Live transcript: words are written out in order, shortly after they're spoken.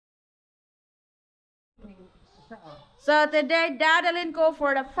So today, dadalhin ko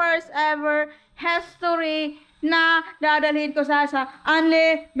for the first ever history na dadalhin ko sa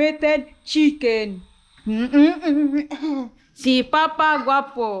unlimited chicken. Si Papa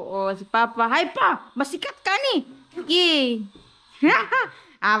guwapo. O, si Papa. Hi pa! Masikat ka ni! Yay!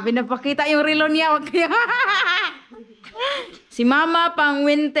 Pinapakita yung relo niya. Si Mama pang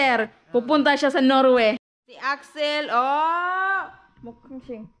winter. Pupunta siya sa Norway. Si Aksel, mukhang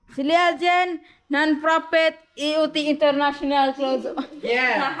siya. Si Liajen, non-profit, EOT International Clothes.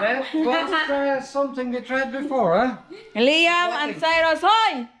 Yeah, that was something we tried before, huh? Liam and Cyrus,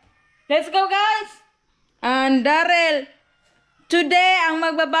 hoy! Let's go, guys! And Daryl. Today, ang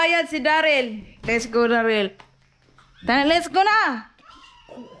magbabayad si Daryl. Let's go, Daryl. Let's go na!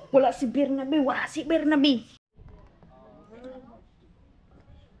 Wala si Bernabe, wala si Bernabe.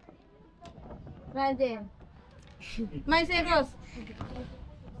 Rajen. My Cyrus.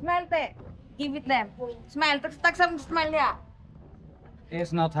 Smile, te. Give it them. Smile. Tak some smile ya.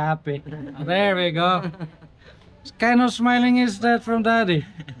 He's not happy. There we go. What kind of smiling is that from Daddy?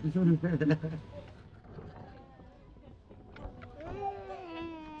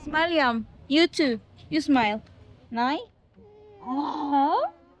 Smile, Yum. You too. You smile. Nai? Oh.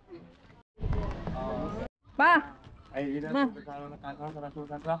 Pa. Ma.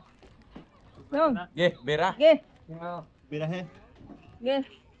 Dong. Ge, bera. Ge. Bera he. Ge.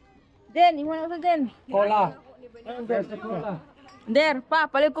 Den, iwan ako sa Den. Cola. There's the cola. Der, pa,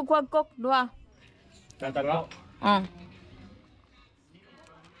 palit ko kuwag-kok. Dua. Tatlo.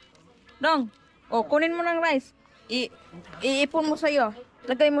 Dong. O, kunin mo ng rice. Iipon mo sa'yo.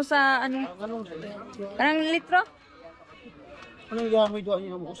 Lagay mo sa, kanang litro? Anong gamit doon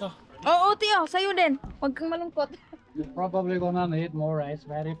niya mo sa? Oo, tiyo. Sa'yo din. Huwag kang malungkot. You're probably gonna need more rice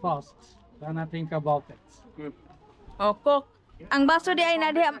very fast. When I think about it. O, kok. Ang baso di ay na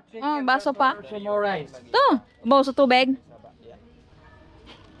di. Baso pa. Some more rice. To. Bawa sa tubig.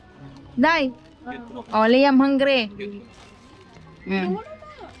 Day. O, Liam hungry.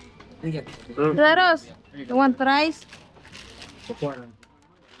 Claros, you want rice?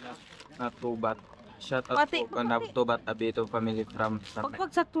 Not too bad. Shout out Pati- po kanab to bat abito family from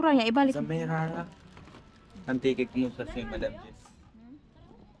Pag saktura niya, ibalik. sa Merara. Antikik mo sa si Madam Jess.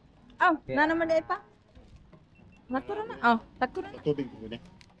 Oh, na naman di pa. Saktura na. Oh, saktura na. Tubig ko din.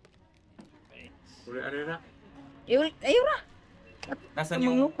 Uri na. Ayun na. Nasaan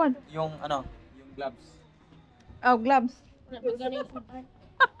Yung yung lupad. yung gloves? Oh, gloves.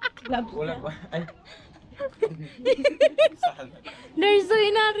 Wala ba? Ay. There's so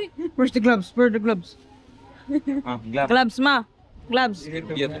inari. Where's the gloves? Where's the gloves? Gloves. Gloves, ma. Gloves.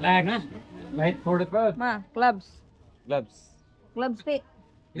 Relax. Wait for the food. Ma, gloves. Gloves. Gloves, ti.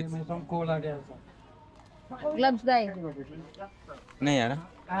 Give me some cola there. Gloves, day. Na yan?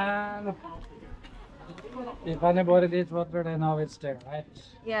 If anybody needs water, they know it's there, right?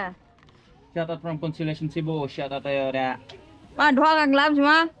 Yeah. Shout out from Consolation Cebu. Shout out tayo na. Ma, duha kang gloves,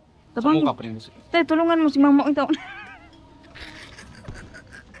 ma. Tapang, Mukha pa rin. tay, tulungan mo si mama ito.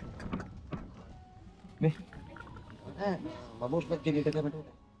 Mabos ba't kinita ka na?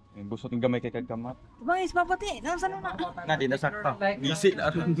 Busot ng gamay kay kagkamat. Bangis, papati. Nasaan na? Na, di nasakta. Gisi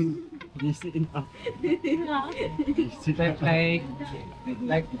na rin. Gisi na. They play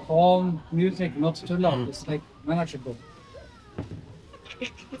like calm music, not too loud. It's like manageable.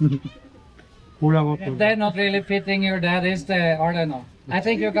 If they're not really fitting your dad is the or I don't know. I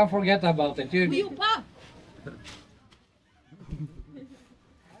think you can forget about it. You pa.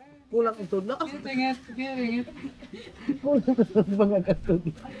 Kulang ito na. getting it.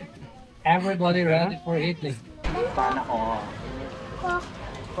 Everybody ready for eating. Sana ko.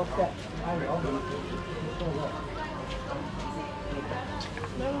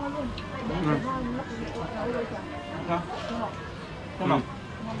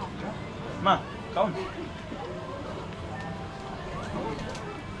 Ma, kaon.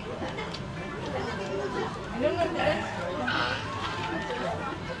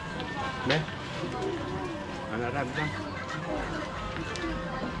 Ne? Ana ra ba?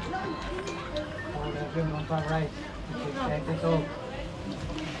 Rice.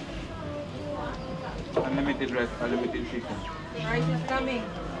 Unlimited rice, unlimited chicken. Rice is coming.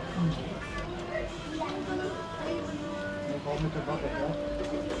 I'll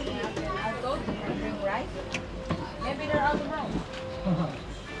go to bring rice. Maybe they're out of house.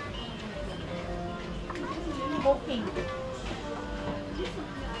 Cooking.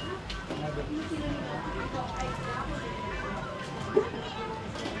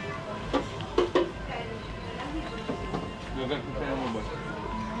 Lugar ko sa mo ba?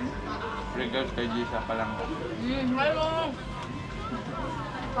 Regards kay Jessa Baluntang. Hello.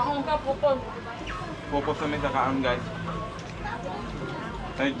 Pakong ka pupol. Focus kami sa kaan guys.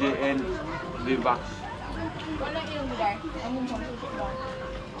 IJN Vivax. Wala yung lugar. Among pang-susok lang.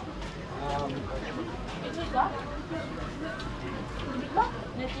 Ito ba? Hindi ba?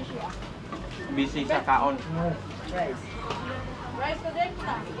 Nito siya. Busy sa kaon. Rice ko din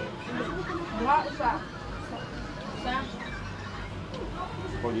na. Buha isa. Isa.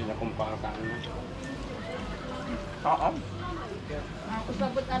 Pwede na kung pakakaan na. Oo. Ako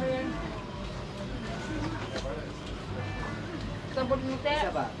sabot ano yan. Sabot mo te.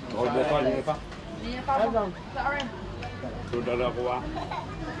 Huwag mo pa, hindi pa. Hindi niya pa ako. Sa orin. Sudah na ako ah.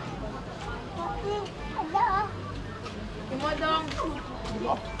 Kumadong.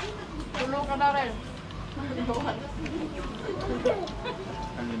 Tulong ka na rin.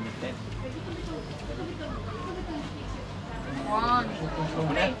 Unlimited. One.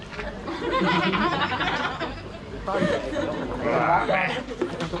 Three.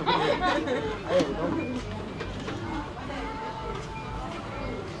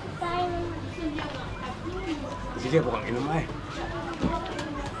 Sige, bukang inom ay.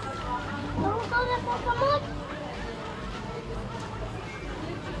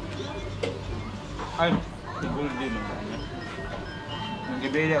 Ay, si Gulde mo ba niya?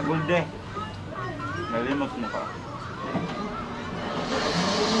 Nagibili ang Gulde. Nalimot mo ka.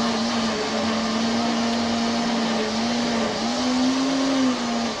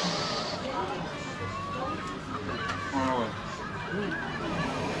 Oh.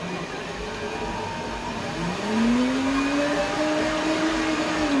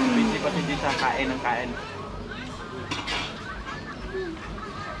 Busy pa si Jessa kain ng kain.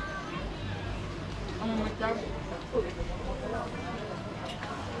 Ang matag.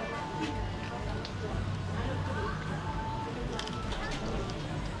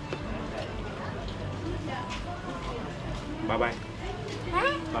 Bye-bye.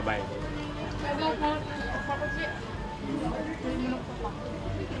 Bye-bye. Sabi ko, kapatid.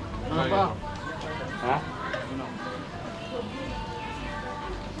 Ano pa? Ha? No.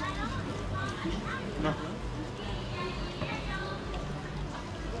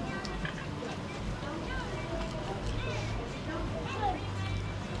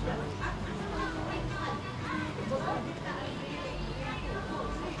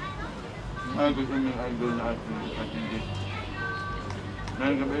 Ay, gusto niyo idol na ating Jess.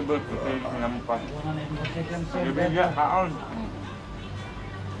 Nagkabibot ko kayo sinampas. Bibigya, kaon.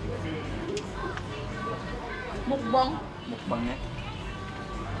 Mukbang. Mukbang niya.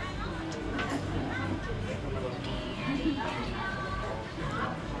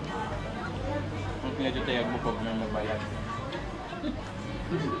 Kung pinadutayag mo pag may magbayad.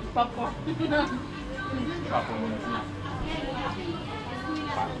 Papa. Papo mo na.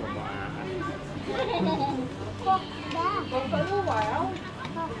 Paso ba? Pagkaluwaw.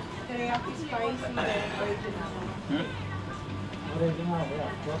 Teriyaki spicy and original. Original,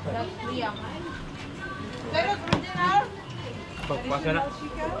 yeah. Perfect. That's Liam. Pero original. Pagpasa na. Additional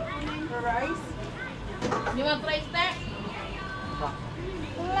chicken for rice. You want rice there?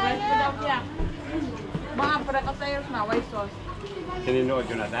 Rice ko daw siya. Mga para kasayos na, white sauce. Sininood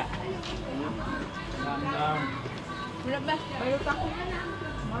yun na ta? Wala ba? Bayot ako.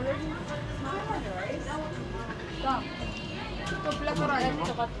 Stop. Ito pala ko rin.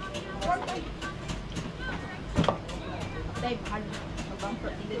 Ito ka. Dave, hal. Abang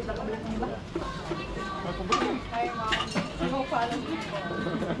hindi sa kabilang niba. Hi, mom. So, parang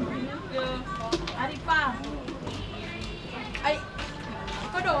Ari pa. Ay.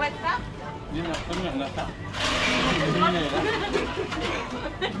 Ikaw daw, right ka? Hindi na, kami ang nasa. Hindi na yun.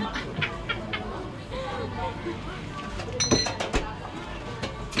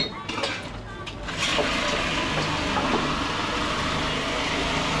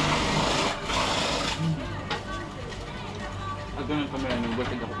 At doon ang kamera ng buwan,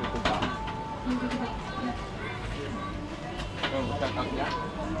 hindi ako pupunta. Yung bukat ako niya.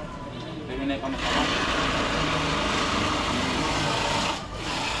 Hindi na ikaw makawang.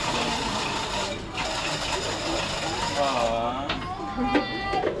 Ah,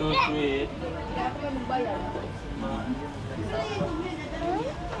 too sweet. Kaya ako may magbayad.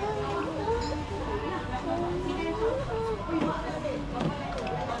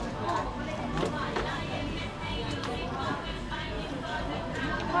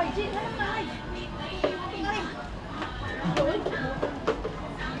 Hoy, Jin, ano ka?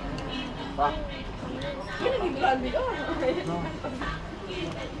 Pa? yun ang grabe ko.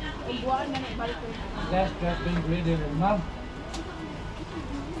 Ang buwan na nagbalik ko. That's been greedy, ma'am.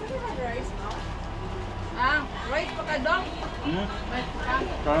 Rice, no? Ah, right pa ka dong. Hmm? Right pa ka.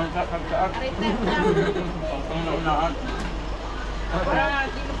 Karang kagsaag. Right left lang. Pagkang naunaan. Para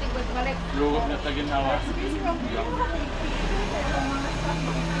di mo tigbat ba balik. Lugod na sa ginawa.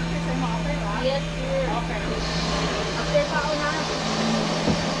 Yes, sir. Okay. After pa ako na.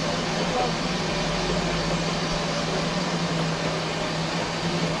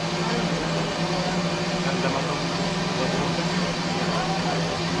 Ganda mo to.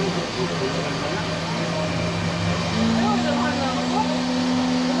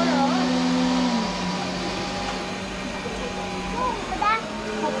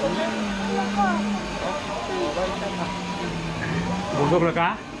 Busog na ka?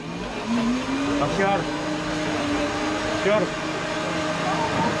 Oh, sure. Sure.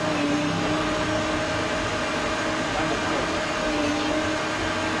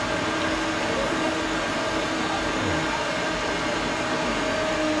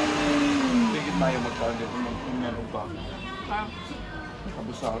 Tigit tayo magkagad. Meron pa.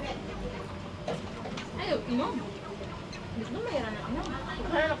 Kabusag. Ayaw, inom. Gusto mo mayroon na inom.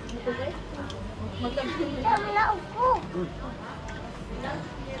 Harap dito guys. Magkabit.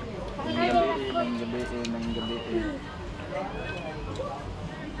 Ng gabi.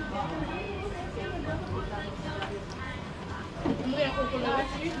 Hindi ako kulay.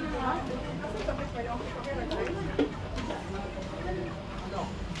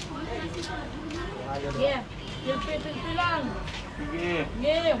 Yeah. Yung pipil lang. Sige.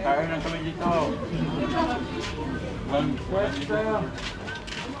 Yeah. Kaya na kami dito. One question.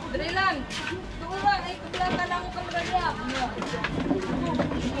 Dali lang. Tuwa lang. Ay, kublatan lang ako kamera niya.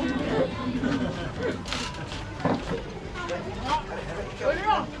 Wala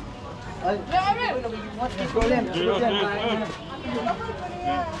lang. Ay,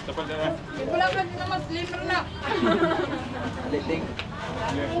 Tapos na. wala ka din naman slimmer na. Aliting.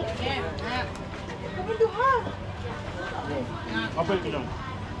 Yeah. Apel ko lang.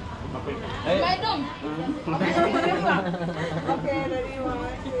 Apel. May dong. Okay, ready, 1,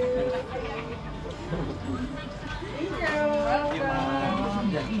 2.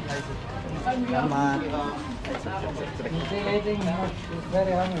 Thank you. He's eating now. He's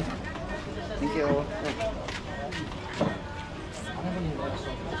very hungry. Thank you. I don't believe that's so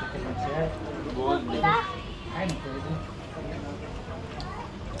much chicken that's here. Gold. I'm crazy.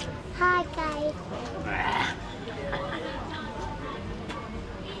 Hi guys.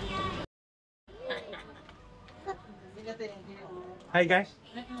 Hi guys.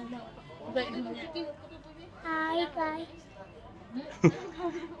 Hi guys.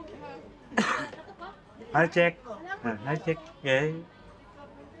 Hi check. Hi check. Yeah.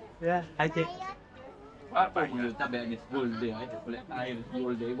 Yeah, hi check. Apa yung tabi ang gold day? Ay, ulit tayo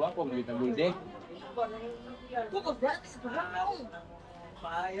gold day. Wapo mo kita gold day.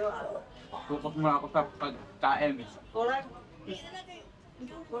 Tutok mo ako sa pagkain.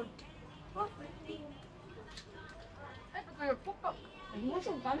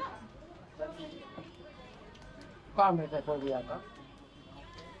 Kami sa Korea.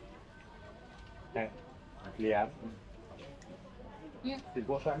 Lihat.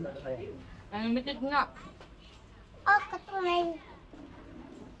 Sigosan na tayo. Ang mitit nga. Oh, katulad.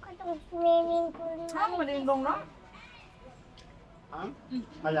 Katulad swimming pool. Ang malindong na.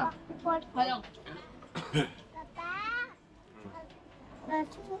 Kaya. Halang.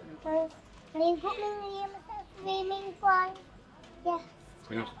 Papa. Maligo mo sa swimming pool. Yeah.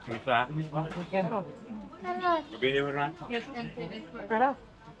 Ano sa? Weekend. Ano? Bili mo rin. Yes, and food. Pero.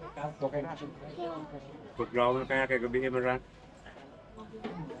 Okay na. Paglaw mo kaya kay gabi mo rin.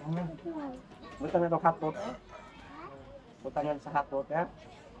 Buta na itong hotpot. Buta yan sa hotpot, ya?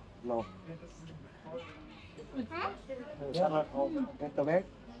 No. Ha? Buta na ito, Bek.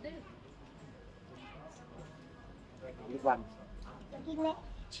 Iwan. Gine.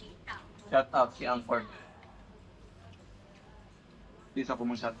 Shout out si Angkor. Di sa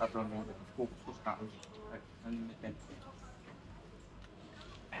mo shout out mo. Focus ka. Unlimited.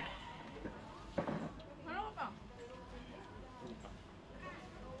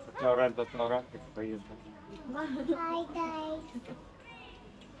 Tatoran. Ito yun. Hi guys.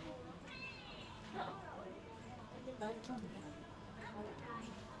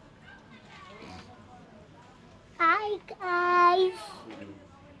 Hi guys.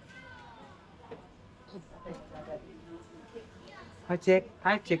 Hi check.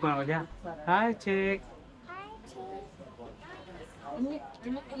 Hi check mo ako dyan. Hi check. Hi Chief.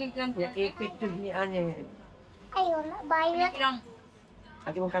 Ya, i-picture ni Anya. Ay, wala. Bayot. Lang.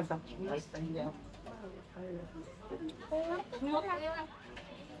 Ati mong kanta.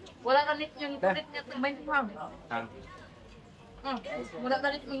 Wala ka nit yung ipit niya sa 20 pounds. Ang Wala ka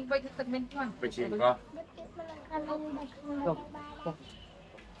nit yung ipit niya sa 20 pounds. pichin ko. Bakit mo nagkalandag mo na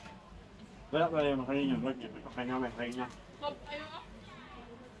Wala pa rin makain yun. Kaya namin, kaya niya.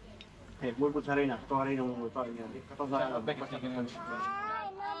 Eh, bulbul sa rin na. Ito rin ang ito. Ito sa Ay, mama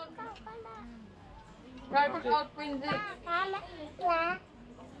ka pala. Driver's out, princess. Mama, na.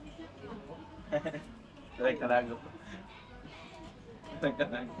 Try ka lang. Try ka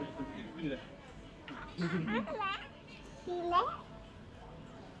lang. Ala. Sila.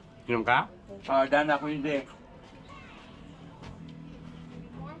 Inom ka? Dan ako hindi.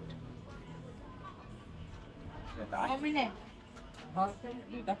 Kami na.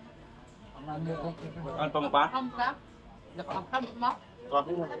 Ano pa mo pa? Ham ka? Ham mo?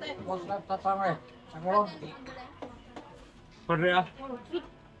 What's that tatangay? Ang Korea.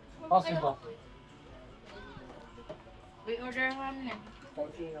 possible. We order ham na.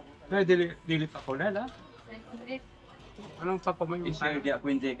 Eh, dilit ako na la. Anong papamayin mo I-share tayo? dia ako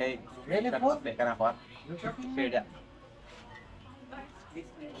hindi kay Really po? ka na ko. Share dia.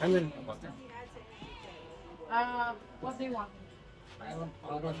 Ano yun? What do you want? I want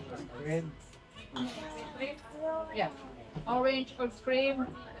orange and green. Yeah. Orange or cream.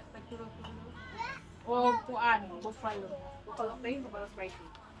 O kuan, buffalo. Buffalo plain, buffalo spicy.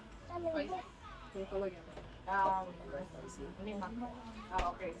 Buffalo yan. Lima.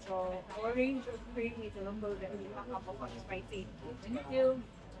 Okay. So, orange or cream is a number that lima ka buffalo spicy. Thank you.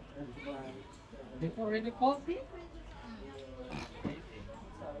 Before really coffee?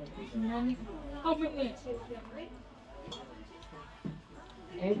 How many?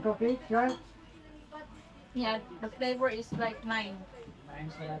 8 coffee, right? Yeah, the flavor is like 9.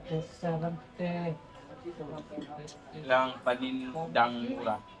 Mine's like this 70. Lang panindang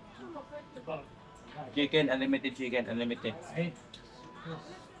mura. Chicken unlimited, chicken unlimited. 8.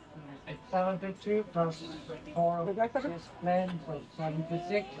 72 plus 4 is plain, so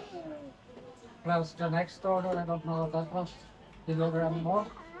 76. Plus the next order, I don't know what that was. Deliver more.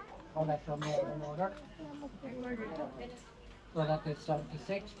 Oh, that's a more order. So that is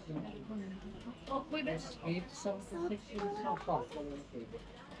 76. That's 876 so far.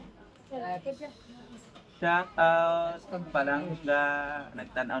 Shout out Palangga,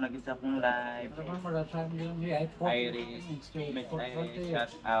 nagtanaw na gid sa akong live. Remember that time you and me, I fought Iris, with Miss for Iris, 20 years.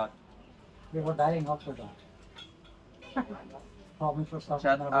 shout out. We were dying after that. Promise for something.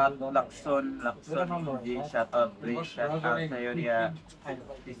 Shout out never do that. Lakson, G, shout out please, shout out sa iyo niya.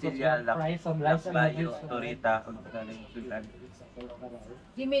 Cecilia, Price on license Laklayo, and Torita, kung sakaling sulan.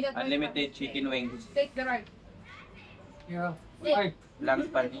 Give me that. Unlimited chicken wings, Take the right. Yeah. Ay, lang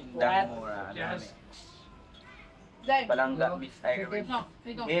panindang mura. Yes. Dai. Palangga, Miss Iris. No,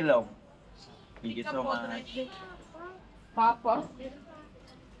 we don't. Hello. Thank you so much. Papa.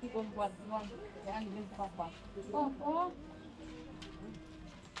 Ikong buwan. Yan din papa. Papa.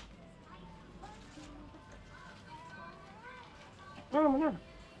 Ano mo na?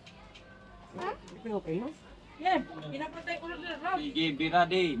 Okay no? Yan. Pinapatay ko na rin. Sige, bira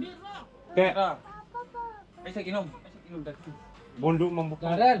di. Kaya, Ay, sa ginom. Ay, sa ginom. bondo mang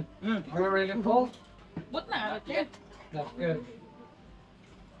buka. Darren, Hmm. are you ready full? But na. Okay. That's good.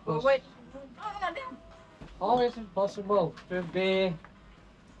 Oh, wait. Oh, na din. Always impossible to be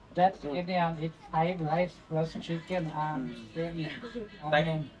that Indian. It's Thai rice plus chicken and shrimp.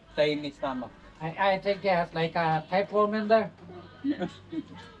 And Chinese tama. I think they have like a type form in there.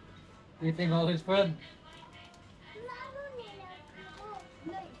 Eating all this food.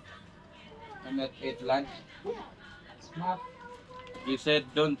 I'm not eat lunch. Smart. You said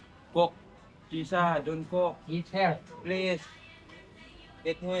don't cook. Jessa, don't cook. Eat here. Please.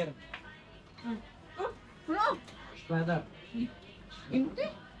 Eat here. No. Brother. Hindi.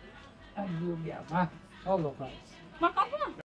 And you, yeah, ma. All of us. Maka